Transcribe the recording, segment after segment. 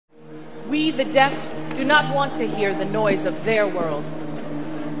We, the deaf, do not want to hear the noise of their world.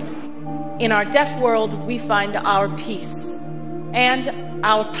 In our deaf world, we find our peace and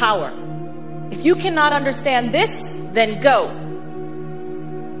our power. If you cannot understand this, then go.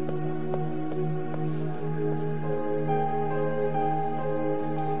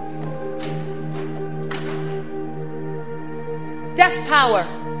 Deaf power,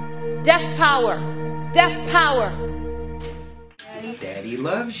 deaf power, deaf power. Daddy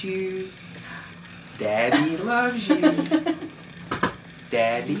loves you. Daddy loves you.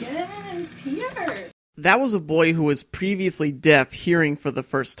 Daddy. Yes, here. That was a boy who was previously deaf hearing for the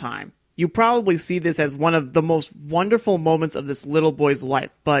first time. You probably see this as one of the most wonderful moments of this little boy's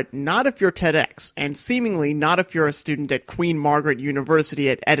life, but not if you're Tedx, and seemingly not if you're a student at Queen Margaret University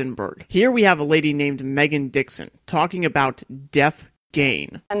at Edinburgh. Here we have a lady named Megan Dickson talking about deaf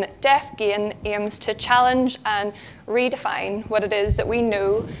gain. And deaf gain aims to challenge and redefine what it is that we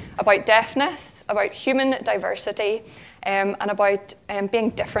know about deafness, about human diversity, and about being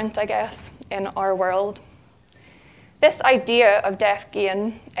different, I guess, in our world. This idea of deaf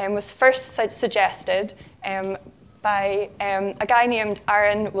gain was first suggested by a guy named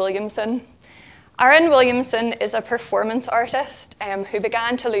Aaron Williamson. Aaron Williamson is a performance artist who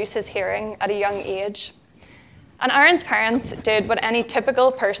began to lose his hearing at a young age. And Aaron's parents did what any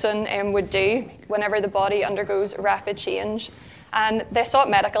typical person would do whenever the body undergoes rapid change, and they sought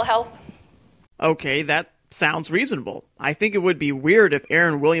medical help. Okay, that sounds reasonable. I think it would be weird if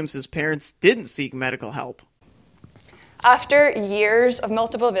Aaron Williams' parents didn't seek medical help. After years of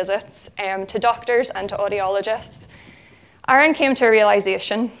multiple visits to doctors and to audiologists, Aaron came to a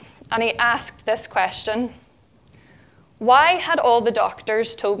realization, and he asked this question: why had all the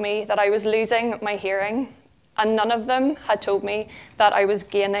doctors told me that I was losing my hearing, and none of them had told me that I was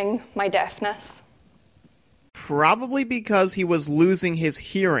gaining my deafness? Probably because he was losing his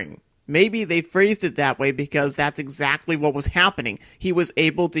hearing. Maybe they phrased it that way because that's exactly what was happening. He was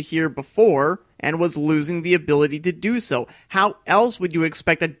able to hear before and was losing the ability to do so. How else would you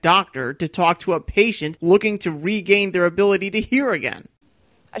expect a doctor to talk to a patient looking to regain their ability to hear again?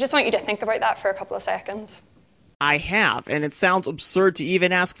 I just want you to think about that for a couple of seconds. I have, and it sounds absurd to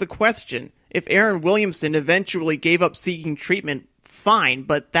even ask the question. If Aaron Williamson eventually gave up seeking treatment, fine,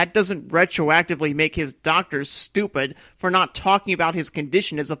 but that doesn't retroactively make his doctors stupid for not talking about his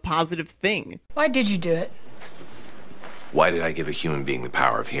condition as a positive thing. Why did you do it? Why did I give a human being the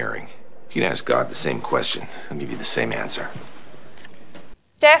power of hearing? You can ask God the same question. I'll give you the same answer.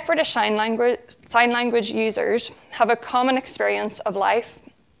 Deaf British Sign Language users have a common experience of life,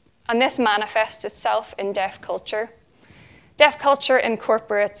 and this manifests itself in deaf culture. Deaf culture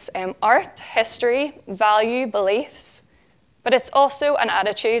incorporates art, history, value, beliefs, but it's also an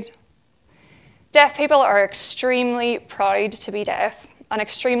attitude. Deaf people are extremely proud to be deaf and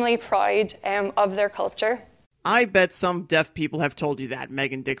extremely proud of their culture. I bet some deaf people have told you that,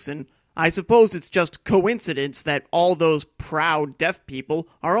 Megan Dickson. I suppose it's just coincidence that all those proud deaf people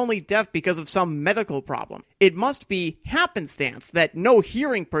are only deaf because of some medical problem. It must be happenstance that no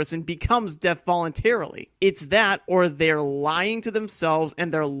hearing person becomes deaf voluntarily. It's that, or they're lying to themselves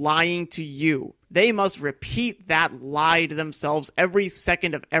and they're lying to you. They must repeat that lie to themselves every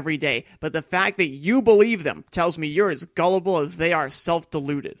second of every day, but the fact that you believe them tells me you're as gullible as they are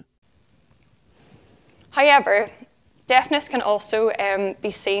self-deluded. However, deafness can also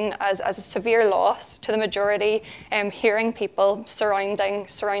be seen as a severe loss to the majority hearing people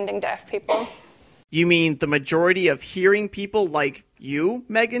surrounding deaf people. You mean the majority of hearing people like you,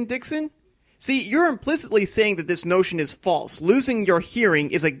 Megan Dickson? See, you're implicitly saying that this notion is false. Losing your hearing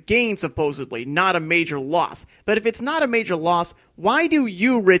is a gain, supposedly, not a major loss. But if it's not a major loss, why do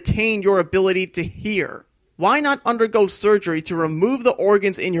you retain your ability to hear? Why not undergo surgery to remove the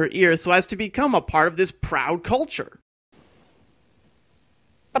organs in your ears so as to become a part of this proud culture?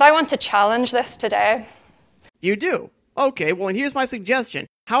 But I want to challenge this today. You do? Okay, well, and here's my suggestion.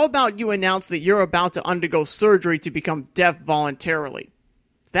 How about you announce that you're about to undergo surgery to become deaf voluntarily?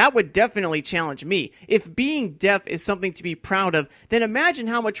 That would definitely challenge me. If being deaf is something to be proud of, then imagine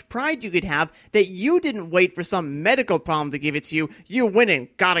how much pride you could have that you didn't wait for some medical problem to give it to you. You went and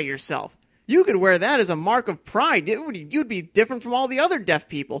got it yourself. You could wear that as a mark of pride. You'd be different from all the other deaf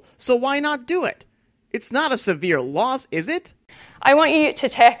people, so why not do it? It's not a severe loss, is it? I want you to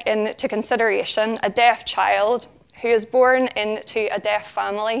take into consideration a deaf child who is born into a deaf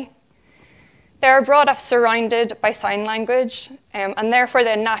family. They are brought up surrounded by sign language, and therefore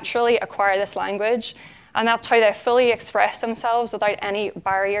they naturally acquire this language, and that's how they fully express themselves without any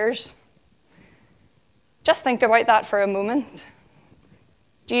barriers. Just think about that for a moment.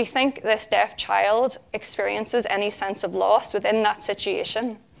 Do you think this deaf child experiences any sense of loss within that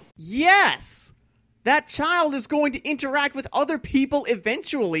situation? Yes! That child is going to interact with other people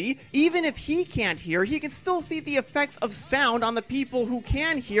eventually. Even if he can't hear, he can still see the effects of sound on the people who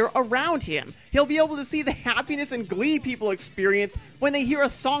can hear around him. He'll be able to see the happiness and glee people experience when they hear a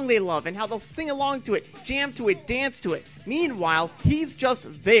song they love and how they'll sing along to it, jam to it, dance to it. Meanwhile, he's just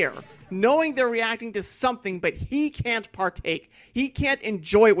there, knowing they're reacting to something, but he can't partake. He can't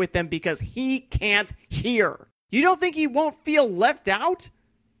enjoy it with them because he can't hear. You don't think he won't feel left out?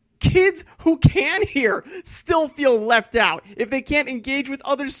 Kids who can hear still feel left out if they can't engage with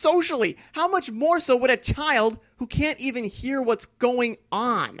others socially. How much more so would a child who can't even hear what's going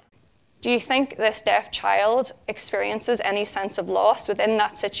on? Do you think this deaf child experiences any sense of loss within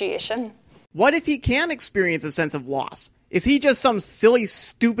that situation? What if he can experience a sense of loss? Is he just some silly,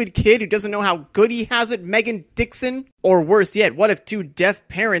 stupid kid who doesn't know how good he has it, Megan Dickson? Or worse yet, what if two deaf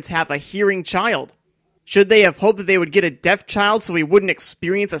parents have a hearing child? Should they have hoped that they would get a deaf child so he wouldn't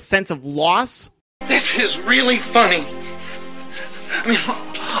experience a sense of loss? This is really funny. I mean,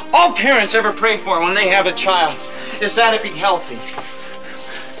 all parents ever pray for when they have a child is that it be healthy.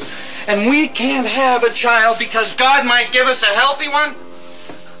 And we can't have a child because God might give us a healthy one?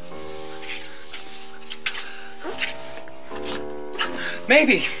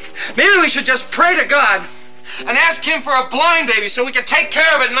 Maybe we should just pray to God and ask him for a blind baby so we can take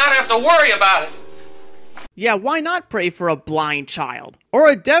care of it and not have to worry about it. Yeah, why not pray for a blind child? Or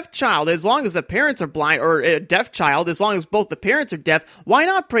a deaf child, as long as the parents are blind, or a deaf child, as long as both the parents are deaf. Why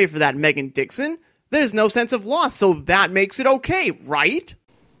not pray for that, Megan Dickson? There's no sense of loss, so that makes it okay, right?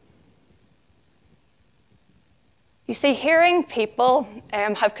 You see, hearing people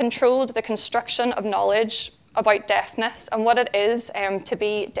have controlled the construction of knowledge about deafness and what it is to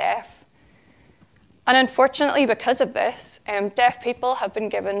be deaf. And unfortunately, because of this, deaf people have been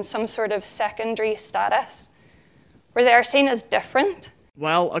given some sort of secondary status where they are seen as different.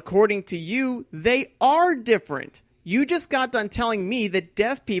 Well, according to you, they are different. You just got done telling me that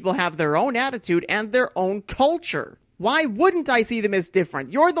deaf people have their own attitude and their own culture. Why wouldn't I see them as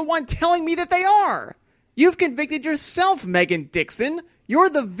different? You're the one telling me that they are. You've convicted yourself, Megan Dickson. You're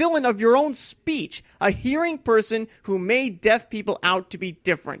the villain of your own speech, a hearing person who made deaf people out to be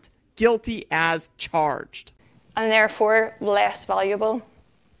different. Guilty as charged. And therefore less valuable.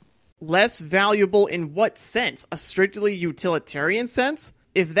 Less valuable in what sense? A strictly utilitarian sense?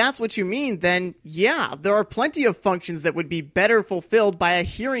 If that's what you mean, then yeah, there are plenty of functions that would be better fulfilled by a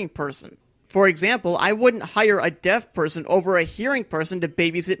hearing person. For example, I wouldn't hire a deaf person over a hearing person to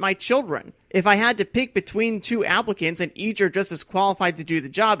babysit my children. If I had to pick between two applicants and each are just as qualified to do the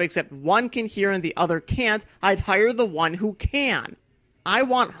job except one can hear and the other can't, I'd hire the one who can. I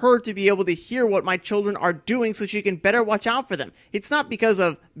want her to be able to hear what my children are doing so she can better watch out for them. It's not because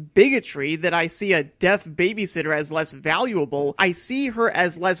of bigotry that I see a deaf babysitter as less valuable. I see her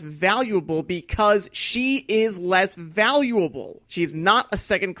as less valuable because she is less valuable. She's not a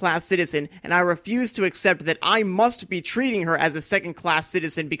second-class citizen, and I refuse to accept that I must be treating her as a second-class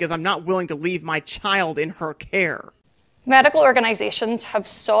citizen because I'm not willing to leave my child in her care. Medical organisations have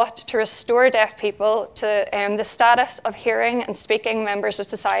sought to restore deaf people to the status of hearing and speaking members of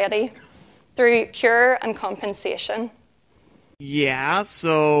society through cure and compensation. Yeah,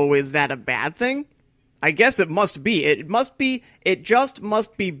 so is that a bad thing? I guess it must be. It just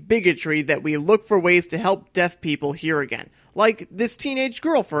must be bigotry that we look for ways to help deaf people hear again. Like this teenage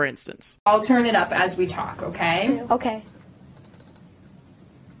girl, for instance. I'll turn it up as we talk, okay? Okay.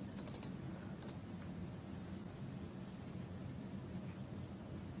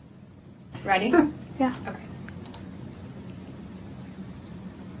 Ready? Yeah. Okay.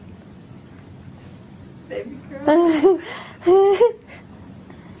 Baby girl.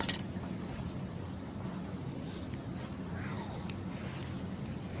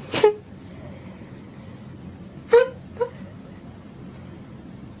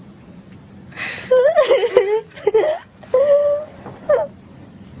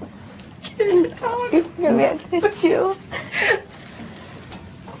 Give me a tissue.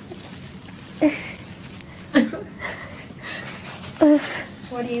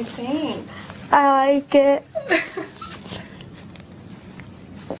 What do you think? I like it.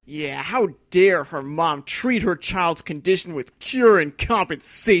 Yeah, how dare her mom treat her child's condition with cure and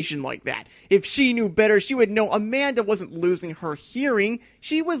compensation like that? If she knew better, she would know Amanda wasn't losing her hearing,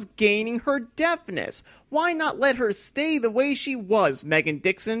 she was gaining her deafness. Why not let her stay the way she was, Megan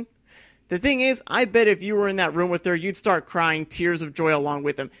Dickson? The thing is, I bet if you were in that room with her, you'd start crying tears of joy along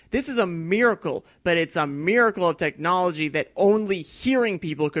with them. This is a miracle, but it's a miracle of technology that only hearing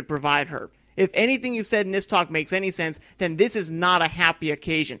people could provide her. If anything you said in this talk makes any sense, then this is not a happy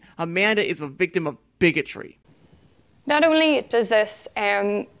occasion. Amanda is a victim of bigotry. Not only does this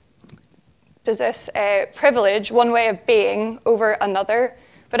does this privilege one way of being over another,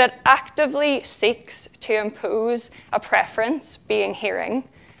 but it actively seeks to impose a preference, being hearing,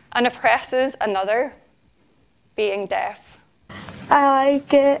 and oppresses another, being deaf. I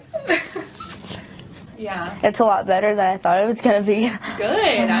like it. Yeah. It's a lot better than I thought it was going to be.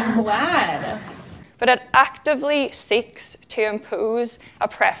 Good. I'm glad. But it actively seeks to impose a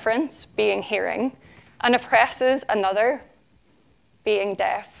preference, being hearing, and oppresses another, being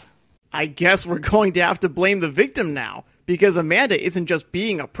deaf. I guess we're going to have to blame the victim now, because Amanda isn't just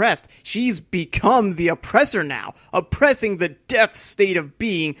being oppressed, she's become the oppressor now, oppressing the deaf state of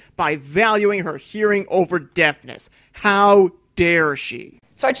being by valuing her hearing over deafness. How dare she?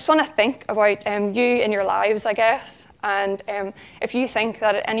 So I just want to think about you in your lives, I guess, and if you think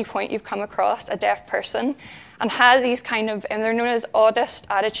that at any point you've come across a deaf person and had these kind of, they're known as autist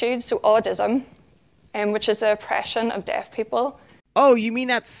attitudes, so autism, which is the oppression of deaf people. Oh, you mean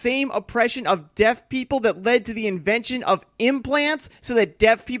that same oppression of deaf people that led to the invention of implants so that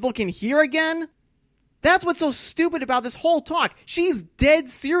deaf people can hear again? That's what's so stupid about this whole talk. She's dead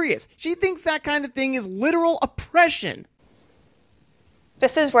serious. She thinks that kind of thing is literal oppression.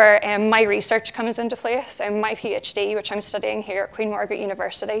 This is where my research comes into place, my PhD, which I'm studying here at Queen Margaret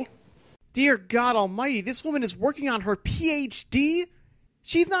University. Dear God Almighty, this woman is working on her PhD?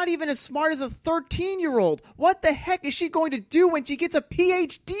 She's not even as smart as a 13-year-old. What the heck is she going to do when she gets a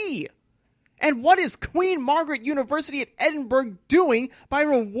PhD? And what is Queen Margaret University at Edinburgh doing by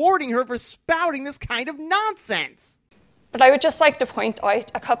rewarding her for spouting this kind of nonsense? But I would just like to point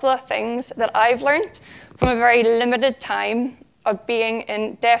out a couple of things that I've learned from a very limited time of being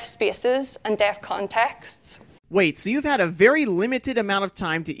in deaf spaces and deaf contexts. Wait, so you've had a very limited amount of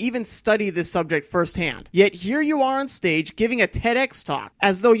time to even study this subject firsthand, yet here you are on stage giving a Tedx talk,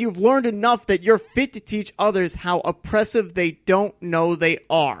 as though you've learned enough that you're fit to teach others how oppressive they don't know they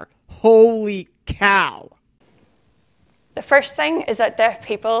are. Holy cow. The first thing is that deaf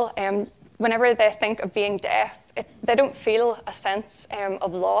people, whenever they think of being deaf, they don't feel a sense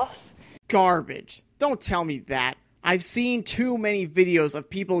of loss. Garbage. Don't tell me that. I've seen too many videos of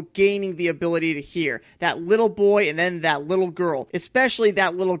people gaining the ability to hear. That little boy and then that little girl. Especially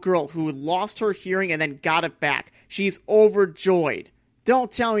that little girl who lost her hearing and then got it back. She's overjoyed.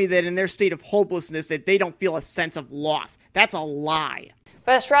 Don't tell me that in their state of hopelessness that they don't feel a sense of loss. That's a lie.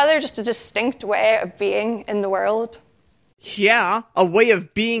 But it's rather just a distinct way of being in the world. Yeah, a way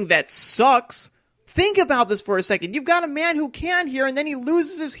of being that sucks. Think about this for a second. You've got a man who can hear and then he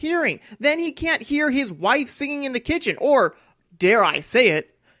loses his hearing. Then he can't hear his wife singing in the kitchen. Or, dare I say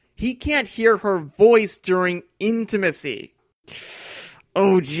it, he can't hear her voice during intimacy.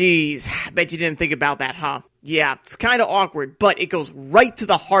 Oh geez, bet you didn't think about that, huh? Yeah, it's kind of awkward, but it goes right to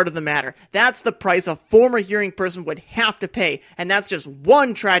the heart of the matter. That's the price a former hearing person would have to pay, and that's just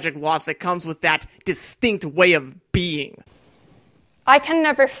one tragic loss that comes with that distinct way of being. I can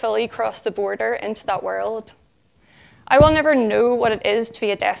never fully cross the border into that world. I will never know what it is to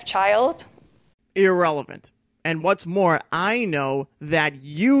be a deaf child. Irrelevant. And what's more, I know that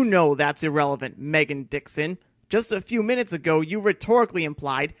you know that's irrelevant, Megan Dickson. Just a few minutes ago, you rhetorically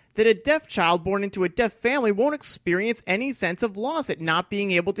implied that a deaf child born into a deaf family won't experience any sense of loss at not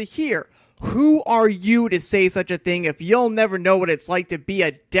being able to hear. Who are you to say such a thing if you'll never know what it's like to be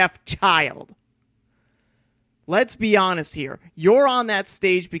a deaf child? Let's be honest here. You're on that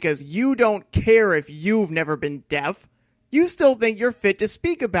stage because you don't care if you've never been deaf. You still think you're fit to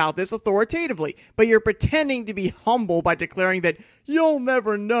speak about this authoritatively, but you're pretending to be humble by declaring that you'll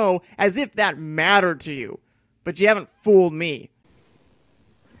never know as if that mattered to you. But you haven't fooled me.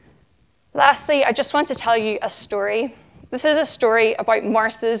 Lastly, I just want to tell you a story. This is a story about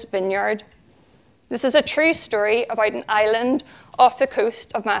Martha's Vineyard. This is a true story about an island off the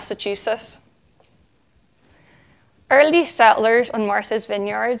coast of Massachusetts. Early settlers on Martha's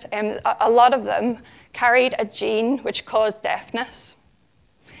Vineyard, a lot of them carried a gene which caused deafness.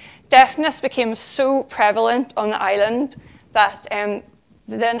 Deafness became so prevalent on the island that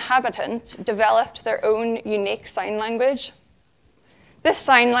the inhabitants developed their own unique sign language. This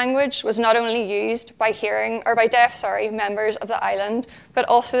sign language was not only used by deaf members of the island, but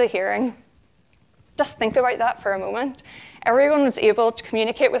also the hearing. Just think about that for a moment. Everyone was able to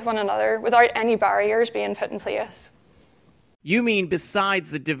communicate with one another without any barriers being put in place. You mean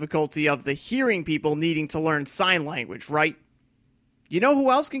besides the difficulty of the hearing people needing to learn sign language, right? You know who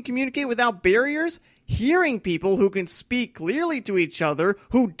else can communicate without barriers? Hearing people who can speak clearly to each other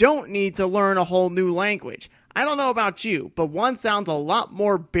who don't need to learn a whole new language. I don't know about you, but one sounds a lot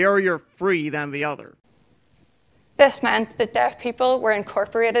more barrier-free than the other. This meant that deaf people were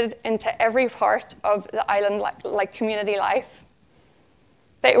incorporated into every part of the island like community life.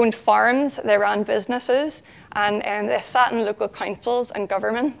 They owned farms, they ran businesses, and they sat in local councils and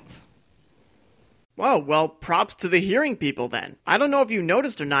governments. Whoa, well, props to the hearing people then. I don't know if you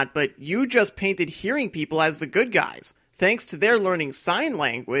noticed or not, but you just painted hearing people as the good guys, thanks to their learning sign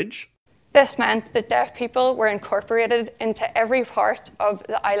language. This meant that deaf people were incorporated into every part of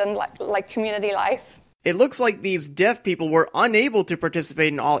the island like community life. It looks like these deaf people were unable to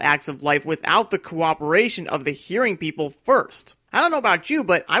participate in all acts of life without the cooperation of the hearing people first. I don't know about you,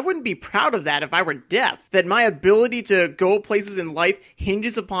 but I wouldn't be proud of that if I were deaf. That my ability to go places in life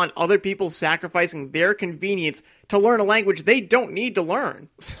hinges upon other people sacrificing their convenience to learn a language they don't need to learn.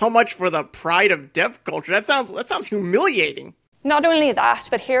 So much for the pride of deaf culture. That sounds humiliating. Not only that,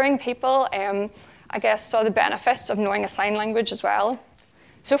 but hearing people, I guess, saw the benefits of knowing a sign language as well.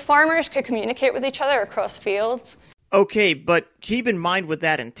 So farmers could communicate with each other across fields. Okay, but keep in mind what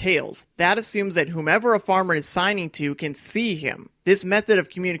that entails. That assumes that whomever a farmer is signing to can see him. This method of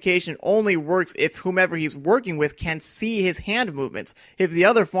communication only works if whomever he's working with can see his hand movements. If the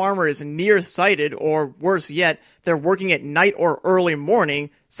other farmer is nearsighted, or worse yet, they're working at night or early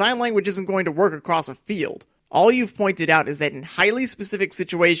morning, sign language isn't going to work across a field. All you've pointed out is that in highly specific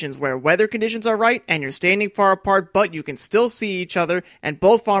situations where weather conditions are right and you're standing far apart but you can still see each other and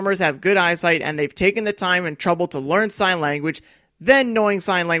both farmers have good eyesight and they've taken the time and trouble to learn sign language, then knowing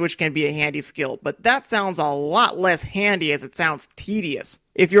sign language can be a handy skill. But that sounds a lot less handy as it sounds tedious.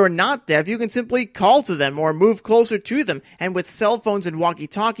 If you're not deaf, you can simply call to them or move closer to them, and with cell phones and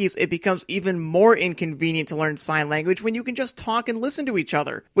walkie-talkies, it becomes even more inconvenient to learn sign language when you can just talk and listen to each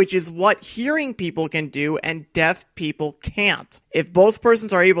other, which is what hearing people can do and deaf people can't. If both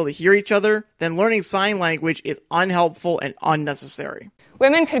persons are able to hear each other, then learning sign language is unhelpful and unnecessary.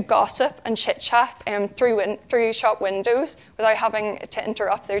 Women could gossip and chit-chat through shop windows without having to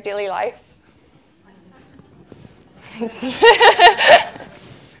interrupt their daily life.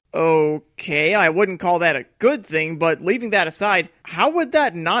 Okay, I wouldn't call that a good thing, but leaving that aside, how would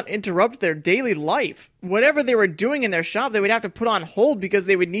that not interrupt their daily life? Whatever they were doing in their shop, they would have to put on hold because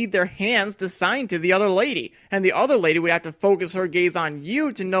they would need their hands to sign to the other lady, and the other lady would have to focus her gaze on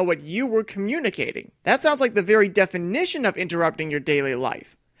you to know what you were communicating. That sounds like the very definition of interrupting your daily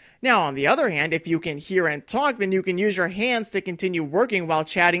life. Now, on the other hand, if you can hear and talk, then you can use your hands to continue working while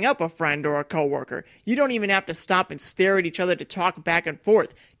chatting up a friend or a coworker. You don't even have to stop and stare at each other to talk back and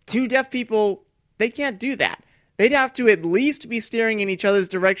forth. Two deaf people, they can't do that. They'd have to at least be staring in each other's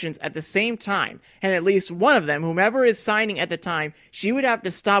directions at the same time, and at least one of them, whomever is signing at the time, she would have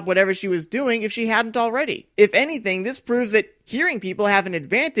to stop whatever she was doing if she hadn't already. If anything, this proves that hearing people have an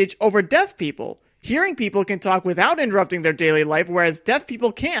advantage over deaf people. Hearing people can talk without interrupting their daily life, whereas deaf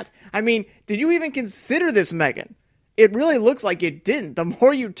people can't. I mean, did you even consider this, Megan? It really looks like you didn't. The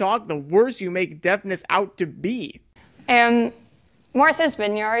more you talk, the worse you make deafness out to be. Martha's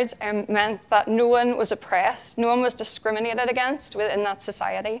Vineyard meant that no one was oppressed, no one was discriminated against within that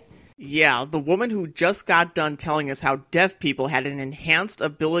society. Yeah, the woman who just got done telling us how deaf people had an enhanced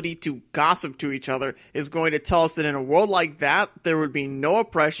ability to gossip to each other is going to tell us that in a world like that, there would be no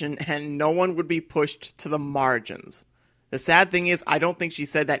oppression and no one would be pushed to the margins. The sad thing is, I don't think she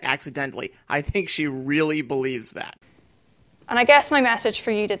said that accidentally. I think she really believes that. And I guess my message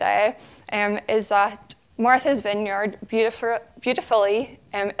for you today is that Martha's Vineyard beautifully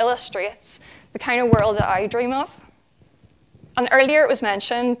illustrates the kind of world that I dream of. And earlier it was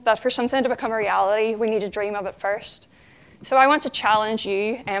mentioned that for something to become a reality, we need to dream of it first. So I want to challenge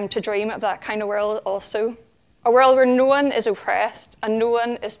you to dream of that kind of world also. A world where no one is oppressed and no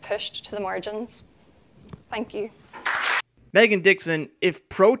one is pushed to the margins. Thank you. Megan Dickson, if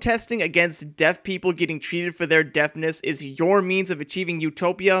protesting against deaf people getting treated for their deafness is your means of achieving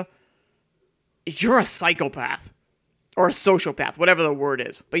utopia, you're a psychopath. Or a sociopath, whatever the word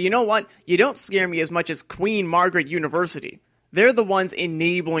is. But you know what? You don't scare me as much as Queen Margaret University. They're the ones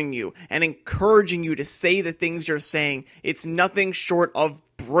enabling you and encouraging you to say the things you're saying. It's nothing short of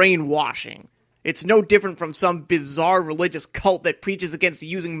brainwashing. It's no different from some bizarre religious cult that preaches against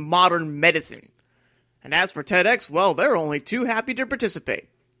using modern medicine. And as for Tedx, well, they're only too happy to participate.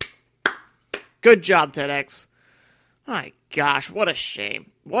 Good job, Tedx. My gosh, what a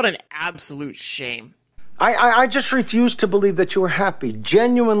shame. What an absolute shame. I just refuse to believe that you were happy,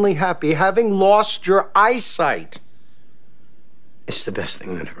 genuinely happy, having lost your eyesight. It's the best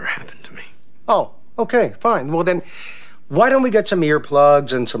thing that ever happened to me. Oh, okay, fine. Well then, why don't we get some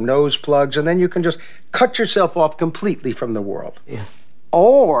earplugs and some nose plugs, and then you can just cut yourself off completely from the world. Yeah.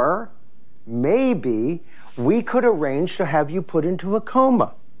 Or maybe we could arrange to have you put into a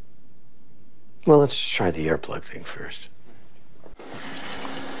coma. Well, let's try the earplug thing first.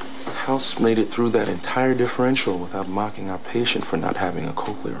 House made it through that entire differential without mocking our patient for not having a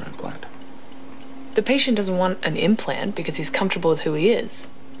cochlear implant. The patient doesn't want an implant because he's comfortable with who he is.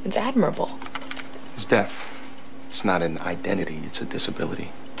 It's admirable. He's deaf. It's not an identity, it's a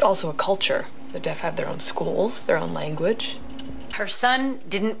disability. It's also a culture. The deaf have their own schools, their own language. Her son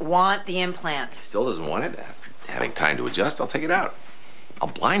didn't want the implant. He still doesn't want it. Having time to adjust, I'll take it out. I'll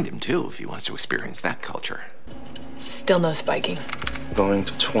blind him, too, if he wants to experience that culture. Still no spiking. Going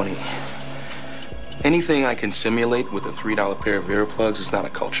to 20. Anything I can simulate with a $3 pair of earplugs is not a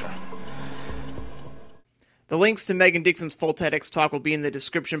culture. The links to Megan Dickson's full TEDx talk will be in the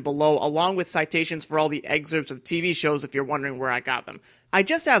description below, along with citations for all the excerpts of TV shows if you're wondering where I got them. I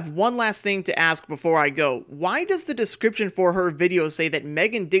just have one last thing to ask before I go. Why does the description for her video say that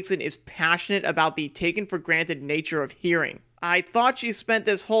Megan Dickson is passionate about the taken-for-granted nature of hearing? I thought she spent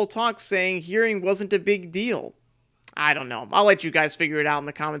this whole talk saying hearing wasn't a big deal. I don't know. I'll let you guys figure it out in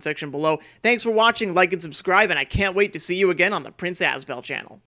the comment section below. Thanks for watching, like and subscribe, and I can't wait to see you again on the Prince Asbel channel.